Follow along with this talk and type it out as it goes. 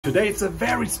Today it's a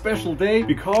very special day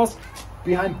because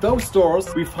behind those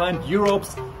doors we find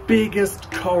Europe's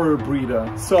biggest coral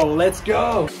breeder. So let's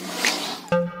go!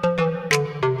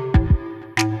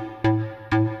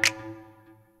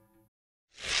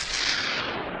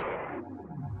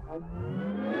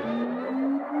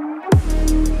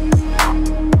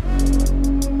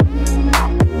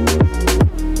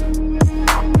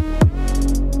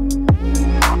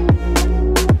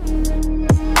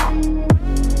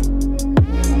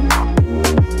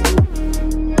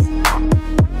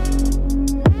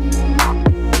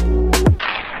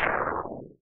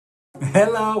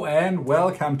 Hello and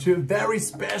welcome to a very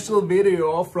special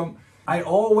video from... I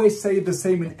always say the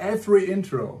same in every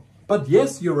intro. But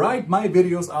yes, you're right, my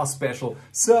videos are special.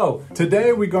 So,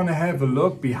 today we're gonna have a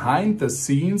look behind the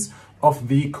scenes of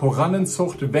the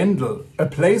Korallenzucht Wendel, a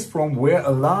place from where a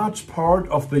large part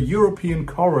of the European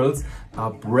corals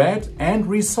are bred and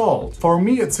resold. For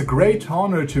me it's a great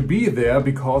honor to be there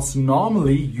because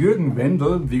normally Jürgen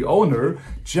Wendel, the owner,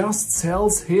 just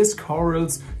sells his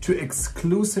corals to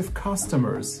exclusive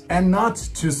customers and not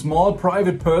to small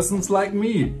private persons like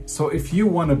me. So if you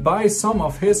want to buy some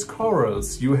of his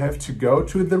corals, you have to go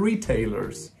to the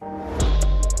retailers.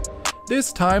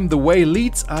 This time the way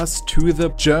leads us to the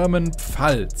German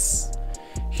Pfalz.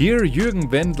 Here Jürgen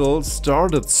Wendel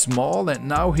started small and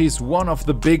now he's one of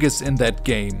the biggest in that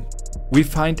game. We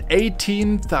find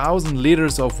 18,000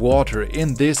 liters of water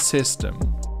in this system.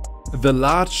 The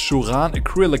large Schuran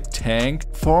acrylic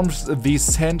tank forms the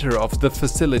center of the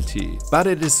facility, but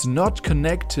it is not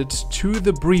connected to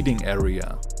the breeding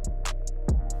area.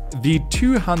 The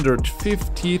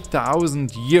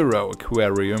 250,000 euro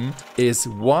aquarium is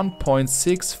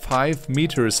 1.65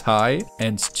 meters high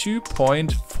and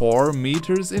 2.4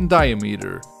 meters in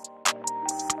diameter.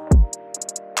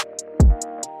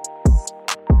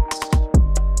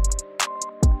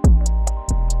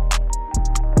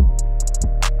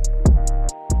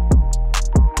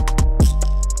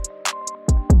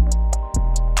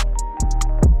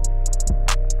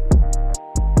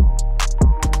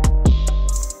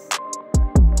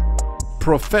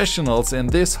 Professionals in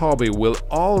this hobby will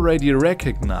already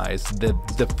recognize that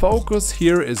the focus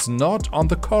here is not on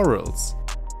the corals.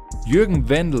 Jürgen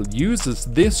Wendel uses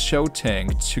this show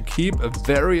tank to keep a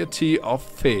variety of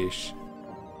fish.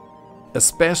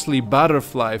 Especially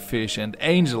butterfly fish and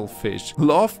angelfish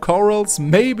love corals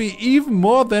maybe even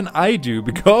more than I do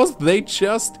because they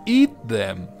just eat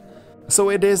them.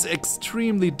 So it is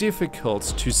extremely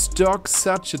difficult to stock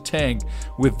such a tank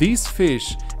with these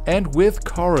fish and with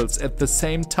corals at the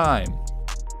same time.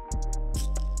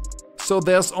 So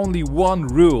there's only one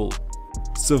rule: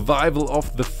 survival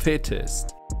of the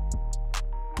fittest.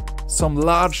 Some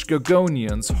large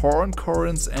gorgonians, horn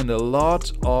corals and a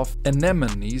lot of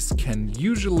anemones can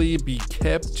usually be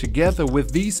kept together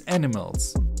with these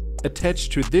animals.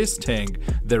 Attached to this tank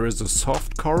there is a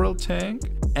soft coral tank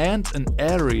and an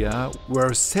area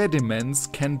where sediments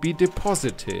can be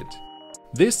deposited.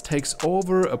 This takes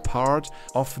over a part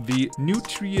of the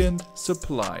nutrient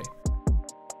supply.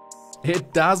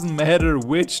 It doesn't matter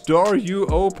which door you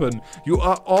open, you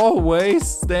are always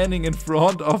standing in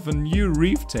front of a new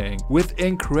reef tank with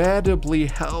incredibly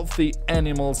healthy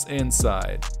animals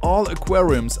inside. All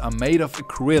aquariums are made of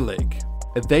acrylic.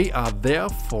 They are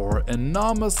therefore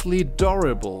enormously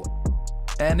durable.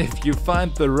 And if you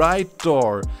find the right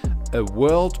door, a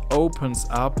world opens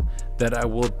up that I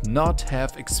would not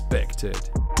have expected.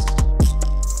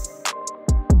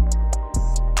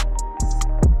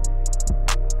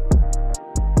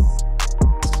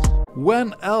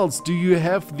 When else do you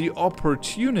have the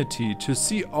opportunity to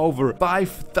see over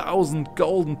 5,000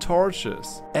 golden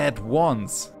torches at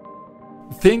once?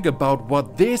 Think about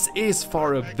what this is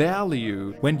for a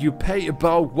value when you pay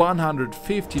about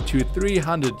 150 to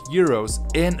 300 euros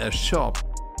in a shop.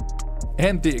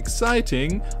 And the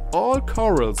exciting, all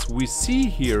corals we see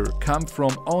here come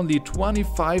from only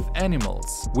 25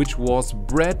 animals, which was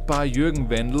bred by Jürgen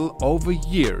Wendel over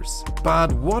years.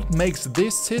 But what makes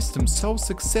this system so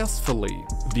successfully?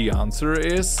 The answer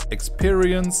is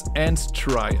experience and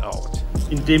try out.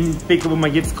 In dem Becken, wo wir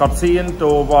jetzt gerade sehen, da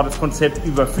war das Konzept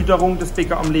über Fütterung des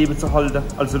Becken am Leben zu halten.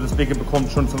 Also das Becken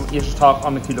bekommt schon zum ersten Tag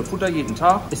 1 Kilo Futter jeden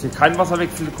Tag. Es wird kein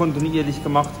Wasserwechsel kontinuierlich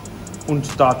gemacht und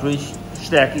dadurch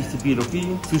stärke ich die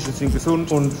Biologie, Fische sind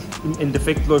gesund und im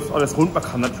Endeffekt läuft alles rund. Man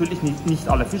kann natürlich nicht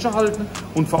alle Fische halten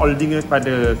und vor allen Dingen bei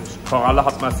der Koralle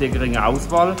hat man eine sehr geringe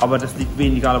Auswahl, aber das liegt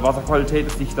weniger an der Wasserqualität,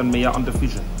 es liegt dann mehr an der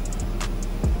Fische.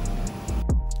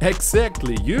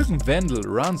 Exactly, Jürgen Wendel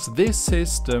runs this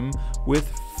system with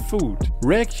food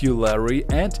regularly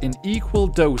and in equal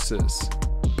doses.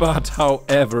 But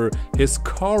however, his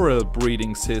coral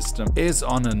breeding system is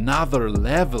on another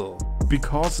level,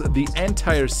 because the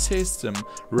entire system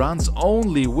runs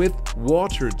only with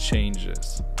water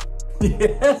changes.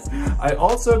 Yes, I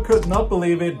also could not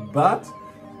believe it, but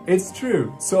it's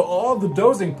true. So all the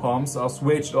dosing pumps are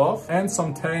switched off, and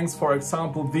some tanks, for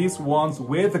example these ones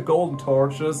with the golden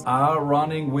torches, are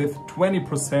running with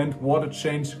 20% water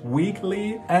change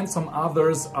weekly, and some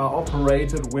others are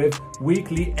operated with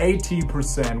weekly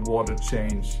 80% water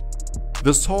change.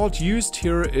 The salt used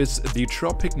here is the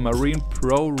Tropic Marine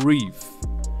Pro Reef.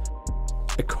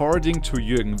 According to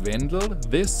Jürgen Wendel,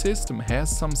 this system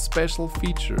has some special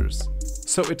features.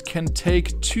 So it can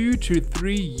take 2 to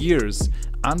 3 years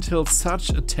until such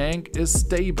a tank is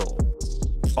stable.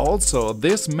 Also,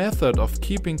 this method of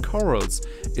keeping corals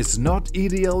is not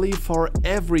ideally for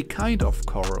every kind of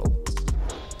coral.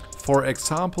 For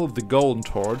example, the golden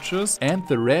torches and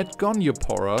the red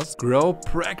gonioporas grow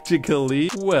practically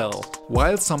well,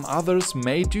 while some others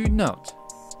may do not.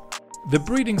 The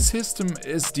breeding system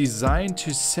is designed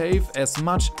to save as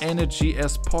much energy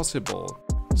as possible.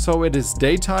 So it is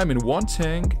daytime in one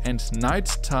tank and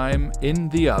nighttime in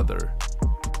the other.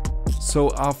 So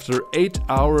after 8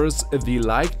 hours the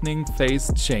lightning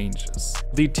phase changes.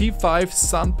 The T5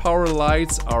 sun power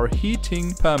lights are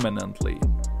heating permanently.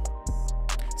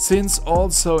 Since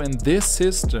also in this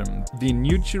system the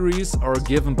nutrients are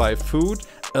given by food,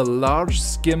 a large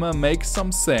skimmer makes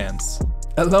some sense.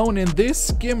 Alone in this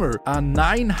skimmer are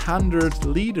 900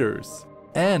 liters.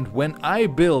 And when I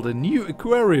build a new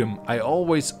aquarium, I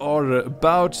always order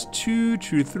about 2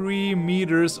 to 3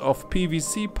 meters of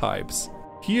PVC pipes.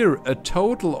 Here a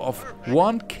total of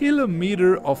 1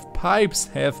 kilometer of pipes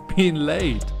have been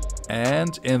laid.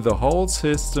 And in the whole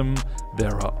system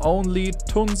there are only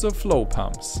TUNZE flow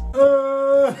pumps.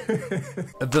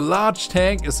 The large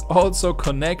tank is also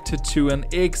connected to an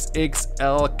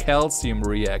XXL calcium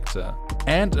reactor.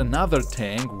 And another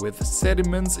tank with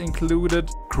sediments included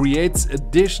creates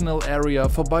additional area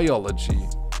for biology.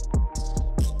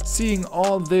 Seeing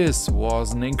all this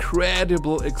was an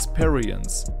incredible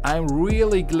experience. I'm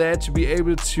really glad to be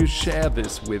able to share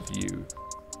this with you.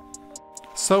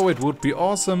 So it would be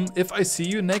awesome if I see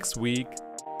you next week.